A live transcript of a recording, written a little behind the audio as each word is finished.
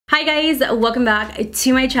Hi guys, welcome back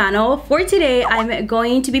to my channel. For today, I'm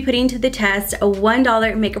going to be putting to the test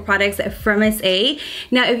 $1 makeup products from Miss A.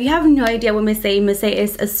 Now, if you have no idea what Miss A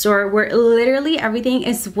is a store where literally everything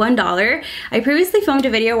is $1. I previously filmed a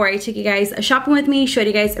video where I took you guys shopping with me, showed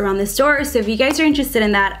you guys around the store. So if you guys are interested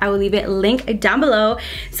in that, I will leave it linked down below.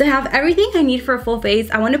 So I have everything I need for a full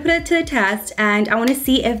face. I want to put it to the test and I want to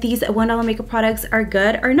see if these $1 makeup products are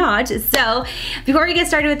good or not. So before we get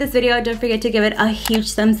started with this video, don't forget to give it a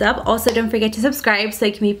huge thumbs up. Also, don't forget to subscribe so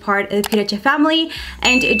you can be part of the Pita family,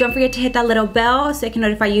 and don't forget to hit that little bell so I can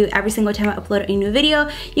notify you every single time I upload a new video.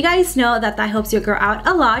 You guys know that helps your girl out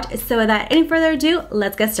a lot. So without any further ado,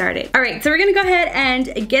 let's get started. All right, so we're gonna go ahead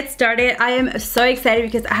and get started. I am so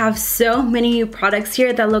excited because I have so many new products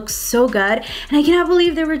here that look so good, and I cannot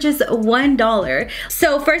believe they were just $1.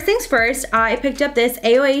 So first things first, I picked up this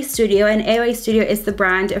AOA Studio, and AOA Studio is the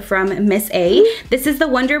brand from Miss A. This is the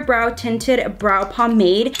Wonder Brow Tinted Brow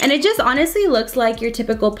Pomade, and it just honestly looks like your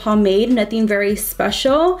typical pomade, nothing very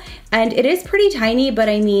special, and it is pretty tiny, but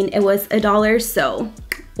I mean, it was $1, so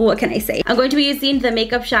what can I say? I'm going to be using the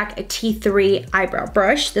Makeup Shack T3 eyebrow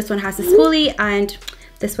brush. This one has a spoolie, and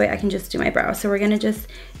this way I can just do my brow. So we're gonna just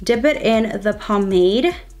dip it in the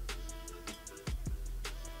pomade.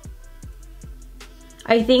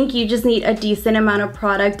 I think you just need a decent amount of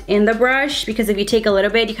product in the brush, because if you take a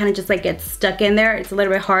little bit, you kind of just like get stuck in there. It's a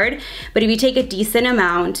little bit hard, but if you take a decent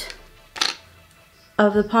amount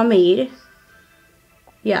of the pomade,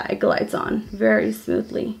 yeah, it glides on very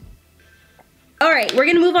smoothly. All right, we're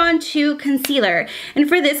gonna move on to concealer. And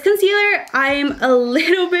for this concealer, I'm a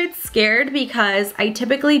little bit scared because I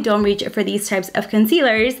typically don't reach for these types of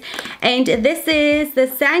concealers. And this is the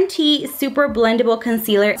Santee Super Blendable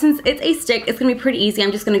Concealer. Since it's a stick, it's gonna be pretty easy.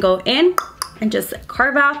 I'm just gonna go in and just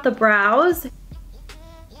carve out the brows.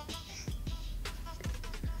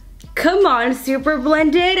 Come on, super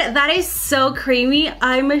blended. That is so creamy.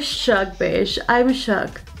 I'm shook, bitch. I'm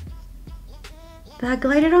shook. That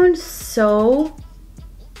glided on so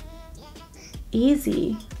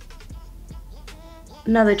easy.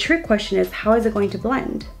 Now the trick question is, how is it going to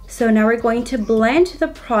blend? So now we're going to blend the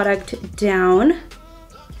product down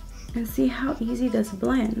and see how easy this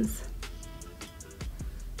blends.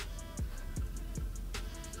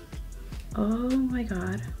 Oh my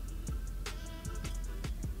God.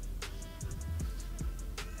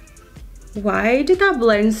 Why did that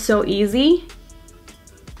blend so easy?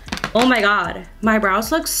 Oh my God, my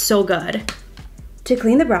brows look so good. To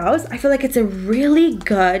clean the brows, I feel like it's a really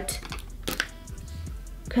good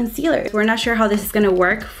concealer. We're not sure how this is gonna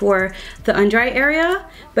work for the under eye area,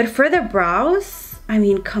 but for the brows, I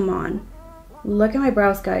mean, come on. Look at my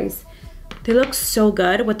brows, guys. They look so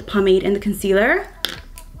good with the pomade and the concealer.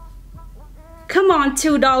 Come on,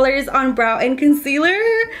 $2 on brow and concealer.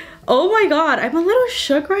 Oh my God, I'm a little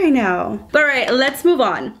shook right now. But all right, let's move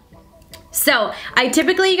on. So I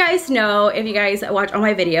typically, you guys know, if you guys watch all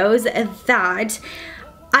my videos, that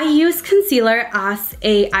I use concealer as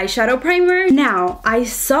a eyeshadow primer. Now I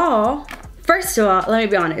saw, first of all, let me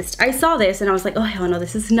be honest, I saw this and I was like, oh hell no,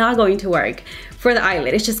 this is not going to work for the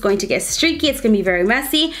eyelid. It's just going to get streaky, it's gonna be very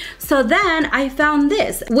messy. So then I found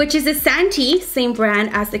this, which is a Santee, same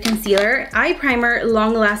brand as the concealer, eye primer,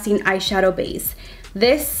 long lasting eyeshadow base.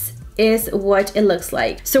 This is what it looks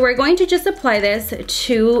like. So we're going to just apply this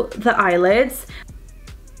to the eyelids.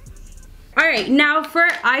 All right, now for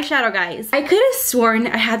eyeshadow, guys. I could have sworn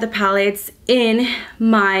I had the palettes in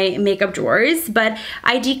my makeup drawers, but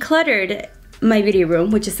I decluttered my beauty room,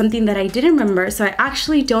 which is something that I didn't remember, so I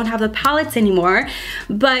actually don't have the palettes anymore.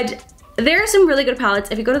 But there are some really good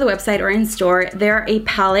palettes. If you go to the website or in store, there are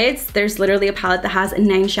palettes. There's literally a palette that has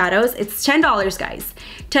 9 shadows. It's $10, guys.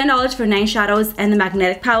 $10 for 9 shadows and the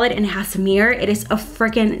magnetic palette, and it has a mirror. It is a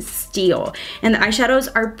freaking steal. And the eyeshadows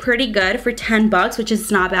are pretty good for 10 bucks, which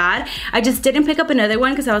is not bad. I just didn't pick up another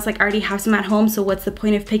one because I was like, I already have some at home, so what's the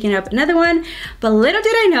point of picking up another one? But little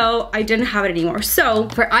did I know, I didn't have it anymore. So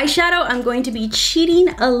for eyeshadow, I'm going to be cheating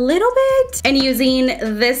a little bit and using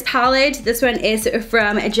this palette. This one is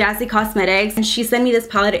from Jazzy Cosmetics, and she sent me this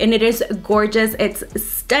palette and it is gorgeous. It's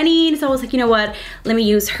stunning. So I was like, you know what? Let me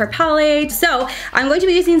use her palette. So I'm going to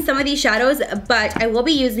be using some of these shadows, but I will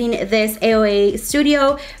be using this AOA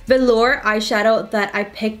Studio Velour eyeshadow that I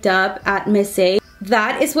picked up at Miss A.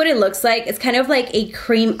 That is what it looks like. It's kind of like a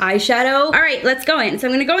cream eyeshadow. All right, let's go in. So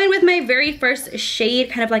I'm gonna go in with my very first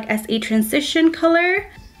shade, kind of like as a transition color.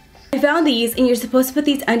 I found these, and you're supposed to put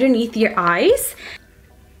these underneath your eyes.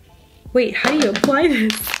 Wait, how do you apply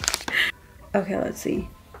this? Okay, let's see.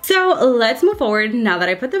 So let's move forward now that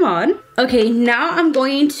I put them on. Okay, now I'm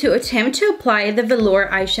going to attempt to apply the velour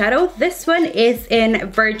eyeshadow. This one is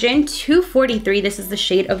in Virgin 243. This is the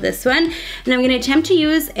shade of this one. And I'm going to attempt to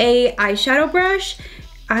use a eyeshadow brush.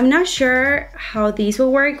 I'm not sure how these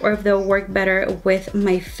will work or if they'll work better with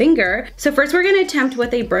my finger. So first we're gonna attempt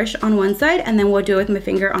with a brush on one side and then we'll do it with my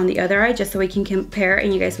finger on the other eye just so we can compare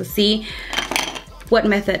and you guys will see what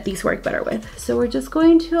method these work better with. So we're just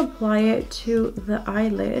going to apply it to the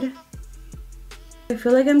eyelid. I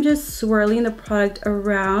feel like I'm just swirling the product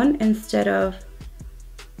around instead of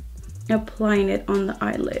applying it on the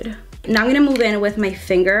eyelid. Now I'm gonna move in with my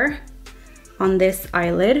finger on this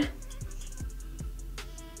eyelid.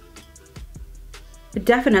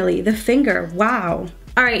 Definitely the finger, wow.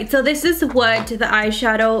 All right, so this is what the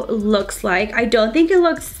eyeshadow looks like. I don't think it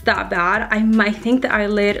looks that bad. I might think the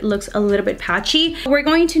eyelid looks a little bit patchy. We're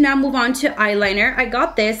going to now move on to eyeliner. I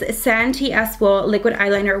got this Santee Espo liquid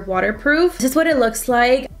eyeliner waterproof. This is what it looks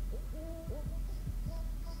like.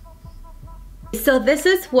 So this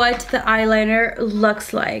is what the eyeliner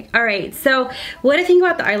looks like. All right, so what I think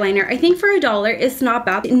about the eyeliner, I think for $1 it's not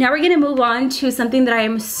bad. Now we're gonna move on to something that I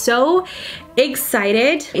am so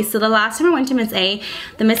excited. Okay, so the last time I went to Miss A,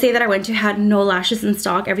 the Miss A that I went to had no lashes in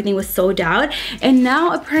stock. Everything was sold out. And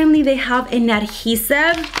now apparently they have an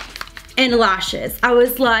adhesive and lashes. I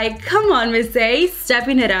was like, come on, Miss A,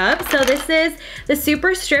 stepping it up. So this is the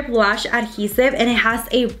Super Strip Lash Adhesive and it has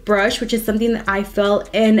a brush, which is something that I fell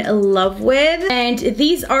in love with. And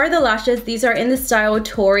these are the lashes. These are in the style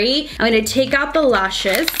Tori. I'm gonna take out the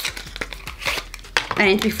lashes.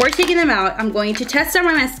 And before taking them out, I'm going to test out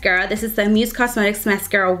my mascara. This is the Muse Cosmetics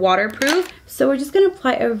Mascara Waterproof. So we're just gonna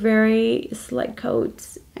apply a very slight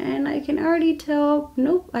coat. And I can already tell,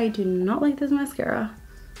 nope, I do not like this mascara.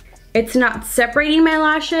 It's not separating my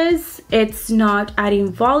lashes. It's not adding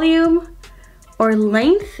volume or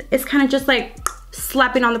length. It's kind of just like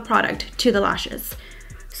slapping on the product to the lashes.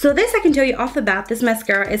 So this, I can tell you off the bat, this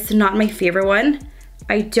mascara is not my favorite one.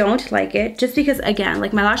 I don't like it just because, again,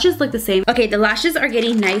 like my lashes look the same. Okay, the lashes are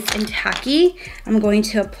getting nice and tacky. I'm going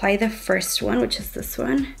to apply the first one, which is this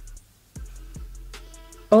one.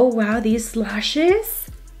 Oh wow, these lashes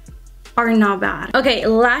are not bad. Okay,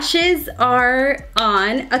 lashes are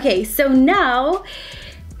on. Okay, so now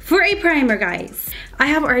for a primer, guys. I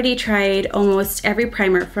have already tried almost every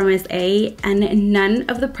primer from Miss A and none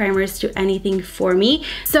of the primers do anything for me.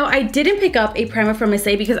 So I didn't pick up a primer from Miss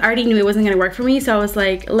A because I already knew it wasn't gonna work for me. So I was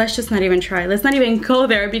like, let's just not even try. Let's not even go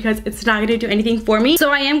there because it's not gonna do anything for me. So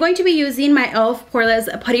I am going to be using my e.l.f. Poreless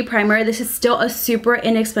Putty Primer. This is still a super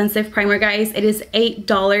inexpensive primer, guys. It is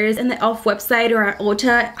 $8 in the e.l.f. website or at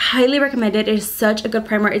Ulta. Highly recommend it. It is such a good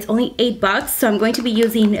primer. It's only $8. So I'm going to be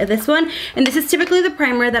using this one. And this is typically the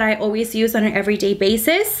primer that I always use on an everyday basis.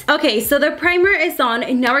 Okay, so the primer is on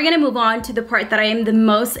and now we're gonna move on to the part that I am the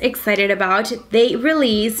most excited about. They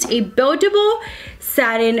released a buildable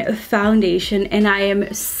satin foundation and I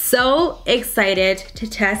am so excited to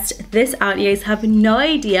test this out. You guys have no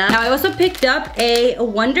idea. Now I also picked up a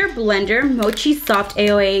Wonder Blender Mochi Soft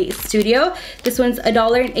AOA Studio. This one's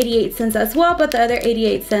 $1.88 as well, but the other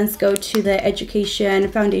 88 cents go to the education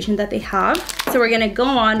foundation that they have. So we're gonna go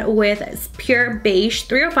on with Pure Beige.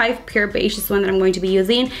 305 Pure Beige is one that I'm going to be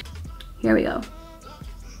using. Here we go.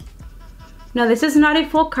 Now this is not a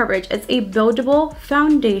full coverage, it's a buildable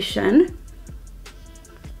foundation.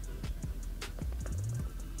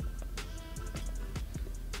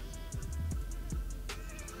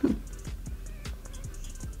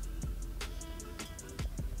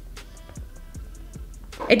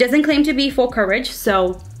 It doesn't claim to be full coverage,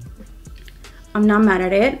 so I'm not mad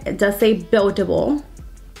at it. It does say buildable.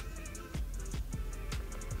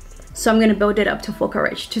 So I'm gonna build it up to full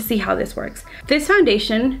coverage to see how this works. This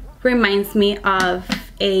foundation reminds me of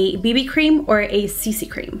a BB cream or a CC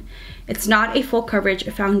cream. It's not a full coverage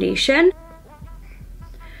foundation.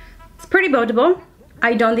 It's pretty buildable.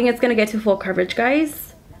 I don't think it's gonna get to full coverage,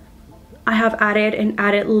 guys. I have added and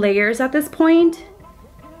added layers at this point,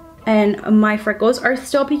 and my freckles are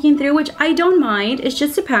still peeking through, which I don't mind. It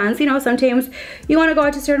just depends, you know, sometimes you want to go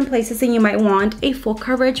out to certain places and you might want a full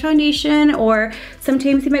coverage foundation, or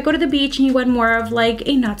sometimes you might go to the beach and you want more of like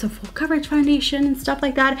a not so full coverage foundation and stuff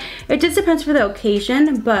like that. It just depends for the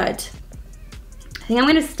occasion, but I think I'm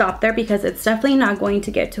going to stop there because it's definitely not going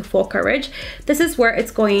to get to full coverage. This is where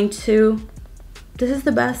it's going to, this is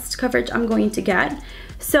the best coverage I'm going to get.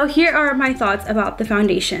 So here are my thoughts about the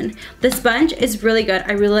foundation. The sponge is really good.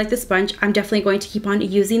 I really like the sponge. I'm definitely going to keep on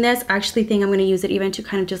using this. I actually think I'm going to use it even to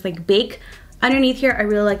kind of just like bake Underneath here, I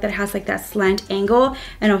really like that it has like that slant angle,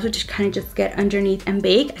 and also just kind of just get underneath and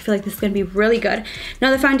bake. I feel like this is gonna be really good.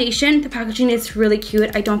 Now the foundation, the packaging is really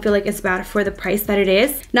cute. I don't feel like it's bad for the price that it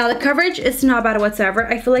is. Now the coverage is not bad whatsoever.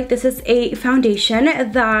 I feel like this is a foundation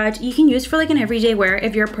that you can use for like an everyday wear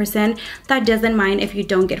if you're a person that doesn't mind if you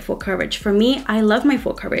don't get full coverage. For me, I love my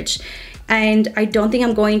full coverage. And I don't think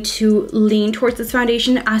I'm going to lean towards this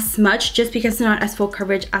foundation as much just because it's not as full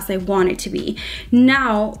coverage as I want it to be.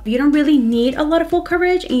 Now, if you don't really need a lot of full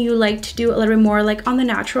coverage and you like to do a little bit more like on the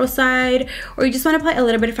natural side, or you just want to apply a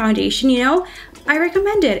little bit of foundation, you know, I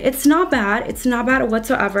recommend it. It's not bad. It's not bad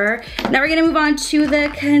whatsoever. Now we're gonna move on to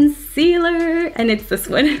the concealer, and it's this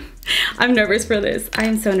one. I'm nervous for this. I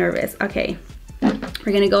am so nervous. Okay,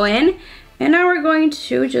 we're gonna go in. And now we're going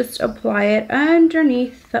to just apply it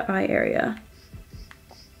underneath the eye area.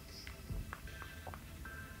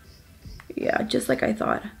 Yeah, just like I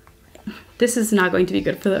thought. This is not going to be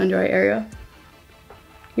good for the under eye area.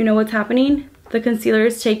 You know what's happening? The concealer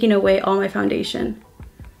is taking away all my foundation.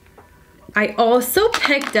 I also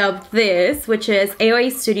picked up this, which is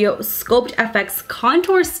AOA Studio Sculpt FX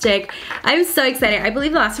Contour Stick. I'm so excited. I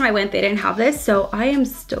believe the last time I went, they didn't have this, so I am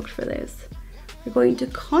stoked for this. We're going to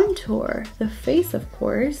contour the face, of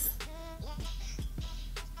course.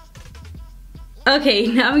 Okay,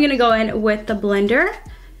 now I'm gonna go in with the blender.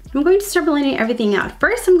 I'm going to start blending everything out.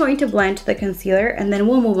 First, I'm going to blend the concealer, and then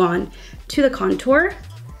we'll move on to the contour.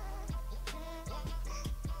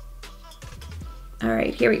 All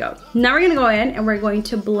right, here we go. Now we're gonna go in and we're going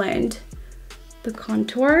to blend the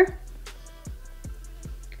contour.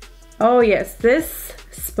 Oh yes, this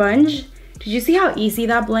sponge, did you see how easy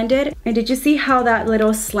that blended? And did you see how that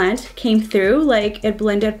little slant came through? Like, it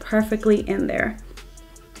blended perfectly in there.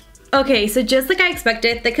 Okay, so just like I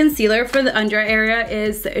expected, the concealer for the under eye area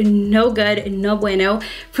is no good, no bueno.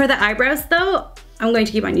 For the eyebrows though, I'm going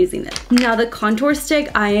to keep on using this. Now the contour stick,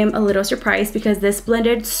 I am a little surprised because this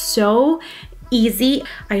blended so easy.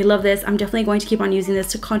 I love this. I'm definitely going to keep on using this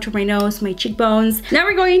to contour my nose, my cheekbones. Now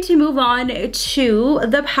we're going to move on to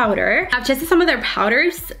the powder. I've tested some of their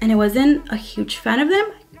powders and I wasn't a huge fan of them,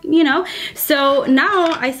 you know. So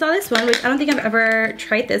now I saw this one, which I don't think I've ever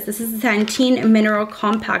tried this. This is the Pantene Mineral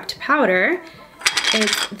Compact Powder.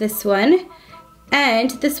 It's this one.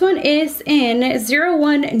 And this one is in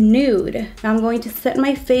 01 Nude. Now I'm going to set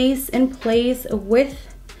my face in place with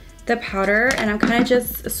the powder, and I'm kind of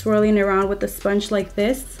just swirling around with the sponge like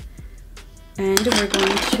this, and we're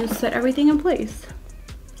going to set everything in place.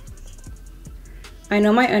 I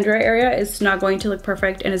know my under eye area is not going to look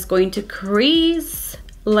perfect and it's going to crease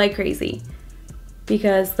like crazy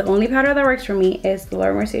because the only powder that works for me is the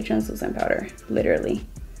Laura Mercier translucent powder, literally.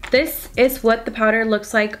 This is what the powder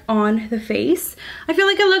looks like on the face. I feel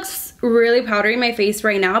like it looks really powdery in my face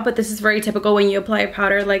right now, but this is very typical when you apply a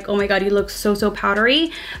powder, like, oh my god, you look so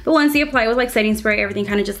powdery. But once you apply it with like setting spray, everything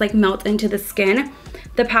kind of just like melts into the skin.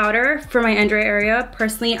 The powder for my under eye area,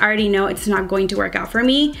 personally, I already know it's not going to work out for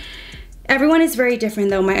me. Everyone is very different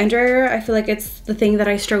though. My under eye area, I feel like it's the thing that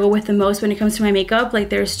I struggle with the most when it comes to my makeup. Like,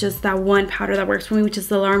 there's just that one powder that works for me, which is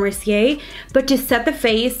the Laura Mercier. But to set the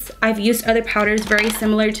face, I've used other powders very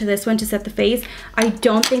similar to this one to set the face. I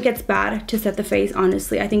don't think it's bad to set the face,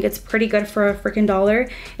 honestly. I think it's pretty good for a freaking $1.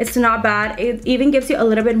 It's not bad. It even gives you a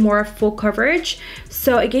little bit more full coverage.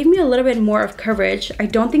 So it gave me a little bit more of coverage. I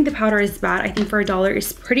don't think the powder is bad. I think for $1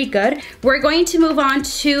 is pretty good. We're going to move on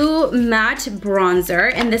to matte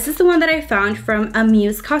bronzer, and this is the one that I found from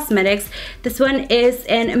Amuse Cosmetics. This one is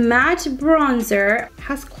in matte bronzer,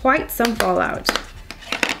 has quite some fallout,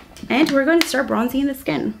 and we're going to start bronzing the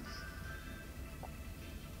skin.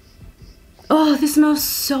 Oh, this smells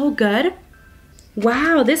so good.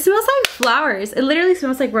 Wow, this smells like flowers. It literally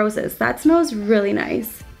smells like roses. That smells really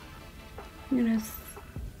nice. I'm gonna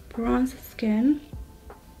bronze the skin.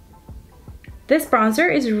 This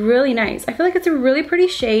bronzer is really nice. I feel like it's a really pretty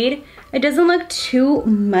shade. It doesn't look too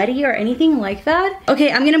muddy or anything like that. Okay,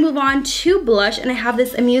 I'm gonna move on to blush, and I have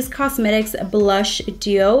this Amuse Cosmetics Blush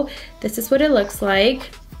Duo. This is what it looks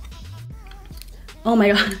like. Oh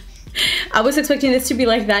my god. I was expecting this to be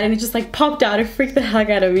like that and it just like popped out. It freaked the heck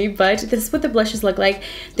out of me, but this is what the blushes look like.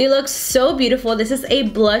 They look so beautiful. This is a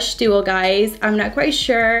blush duo, guys. I'm not quite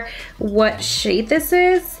sure what shade this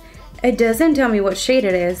is. It doesn't tell me what shade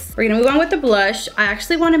it is. We're gonna move on with the blush. I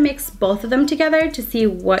actually want to mix both of them together to see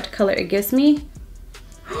what color it gives me.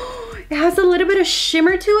 It has a little bit of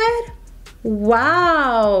shimmer to it.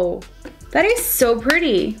 Wow, that is so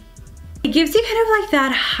pretty. It gives you kind of like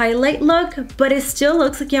that highlight look, but it still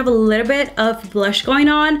looks like you have a little bit of blush going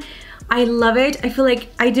on. I love it. I feel like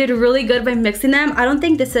I did really good by mixing them. I don't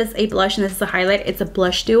think this is a blush and this is a highlight. It's a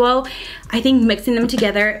blush duo. I think mixing them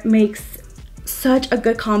together makes such a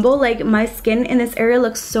good combo. Like my skin in this area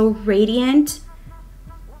looks so radiant.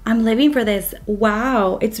 I'm living for this.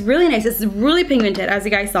 Wow, it's really nice. It's really pigmented, as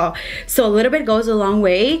you guys saw. So a little bit goes a long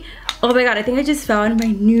way. Oh my god, I think I just found my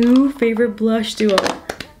new favorite blush duo.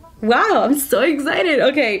 Wow, I'm so excited.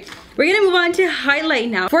 Okay, we're gonna move on to highlight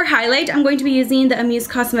now. For highlight, I'm going to be using the Amuse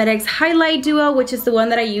Cosmetics Highlight Duo, which is the one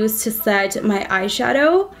that I use to set my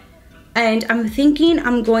eyeshadow. And I'm thinking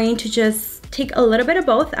I'm going to just take a little bit of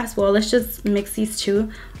both as well. Let's just mix these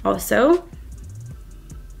two also.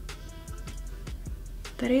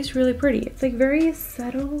 That is really pretty. It's like very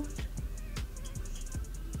subtle,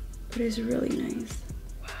 but it's really nice.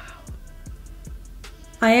 Wow.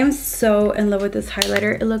 I am so in love with this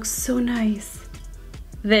highlighter. It looks so nice.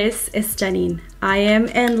 This is stunning. I am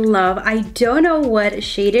in love. I don't know what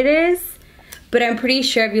shade it is, but I'm pretty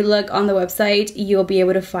sure if you look on the website, you'll be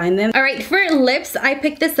able to find them. All right, for lips, I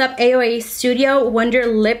picked this up, AOA Studio Wonder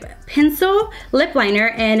Lip Pencil Lip Liner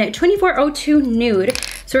in 2402 Nude.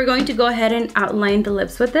 So we're going to go ahead and outline the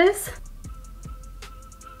lips with this.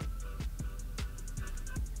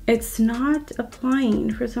 It's not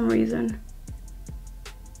applying for some reason.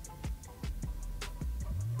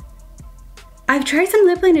 I've tried some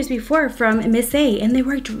lip liners before from Miss A and they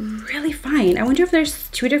worked really fine. I wonder if there's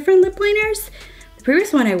two different lip liners. The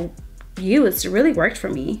previous one I used really worked for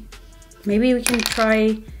me. Maybe we can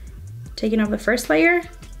try taking off the first layer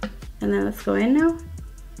and then let's go in now.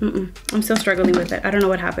 I'm still struggling with it. I don't know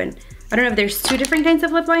what happened. I don't know if there's two different kinds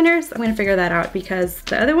of lip liners. I'm gonna figure that out because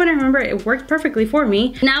the other one, I remember it worked perfectly for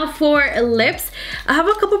me. Now for lips, I have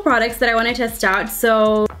a couple products that I wanna test out.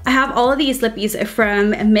 So I have all of these lippies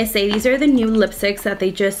from Miss A. These are the new lipsticks that they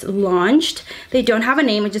just launched. They don't have a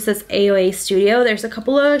name, it just says AOA Studio. There's a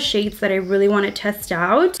couple of shades that I really wanna test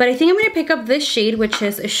out. But I think I'm gonna pick up this shade, which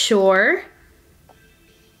is Shore.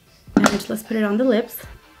 And let's put it on the lips.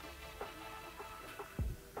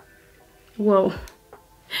 Whoa.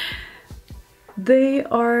 They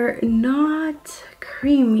are not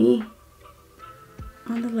creamy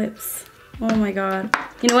on the lips. Oh my god.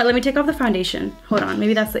 You know what? Let me take off the foundation. Hold on.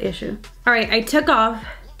 Maybe that's the issue. All right. I took off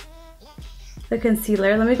the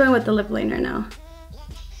concealer. Let me go in with the lip liner now.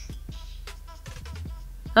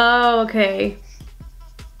 Oh, okay.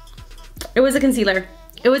 It was a concealer.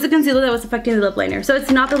 It was a concealer that was affecting the lip liner. So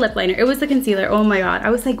it's not the lip liner. It was the concealer. Oh my god.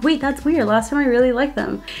 I was like, wait, that's weird. Last time I really liked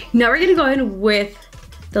them. Now we're going to go in with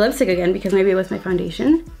the lipstick again because maybe it was my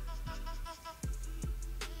foundation.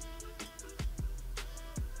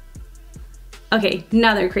 Okay,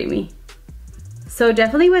 now they're creamy. So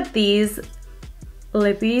definitely with these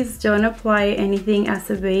lippies, don't apply anything as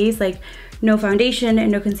a base, like no foundation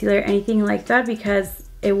and no concealer, anything like that, because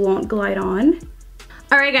it won't glide on.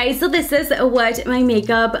 Alright guys, so this is what my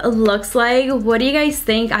makeup looks like. What do you guys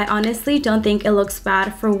think? I honestly don't think it looks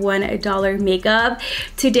bad for $1 makeup.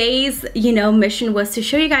 Today's, mission was to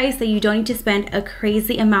show you guys that you don't need to spend a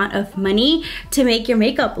crazy amount of money to make your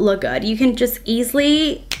makeup look good. You can just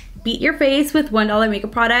easily beat your face with $1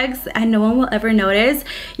 makeup products and no one will ever notice.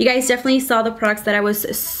 You guys definitely saw the products that I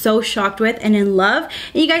was so shocked with and in love.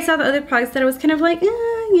 And you guys saw the other products that I was kind of like,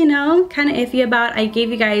 kind of iffy about. I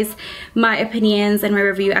gave you guys my opinions and my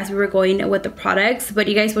review as we were going with the products, but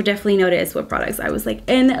you guys will definitely notice what products I was like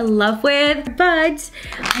in love with. But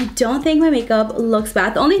I don't think my makeup looks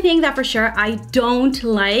bad. The only thing that for sure I don't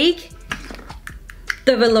like,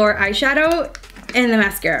 the velour eyeshadow and the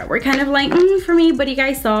mascara. We're kind of like, for me, but you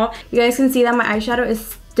guys can see that my eyeshadow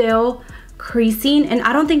is still creasing, and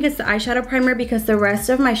I don't think it's the eyeshadow primer because the rest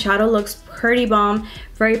of my shadow looks pretty bomb,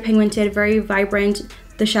 very pigmented, very vibrant.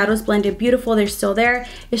 The shadows blended beautiful, they're still there.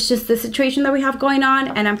 It's just the situation that we have going on,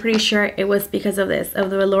 and I'm pretty sure it was because of this, of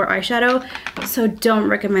the velour eyeshadow, so don't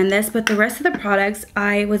recommend this. But the rest of the products,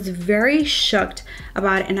 I was very shocked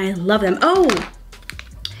about it, and I love them. Oh,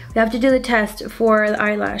 we have to do the test for the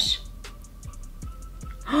eyelash.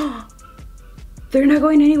 They're not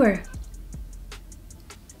going anywhere.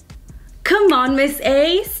 Come on, Miss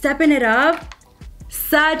A, stepping it up.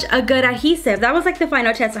 Such a good adhesive. That was like the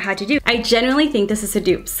final test I had to do. I genuinely think this is a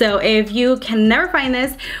dupe. So if you can never find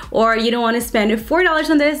this, or you don't want to spend $4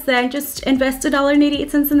 on this, then just invest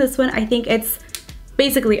 $1.88 in this one. I think it's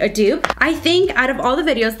basically a dupe. I think out of all the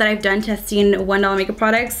videos that I've done testing $1 makeup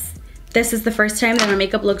products, this is the first time that my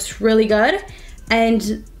makeup looks really good.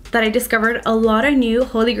 And that I discovered a lot of new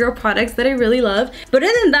holy grail products that I really love. But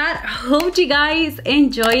other than that, hope you guys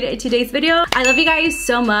enjoyed today's video. I love you guys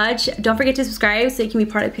so much. Don't forget to subscribe so you can be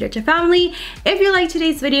part of Pita family. If you like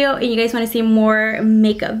today's video and you guys want to see more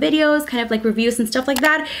makeup videos, kind of like reviews and stuff like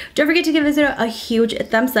that, don't forget to give this video a huge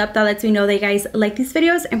thumbs up. That lets me know that you guys like these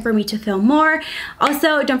videos and for me to film more.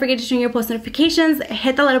 Also, don't forget to turn your post notifications,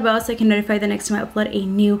 hit the little bell so I can notify the next time I upload a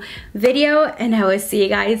new video, and I will see you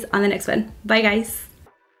guys on the next one. Bye guys.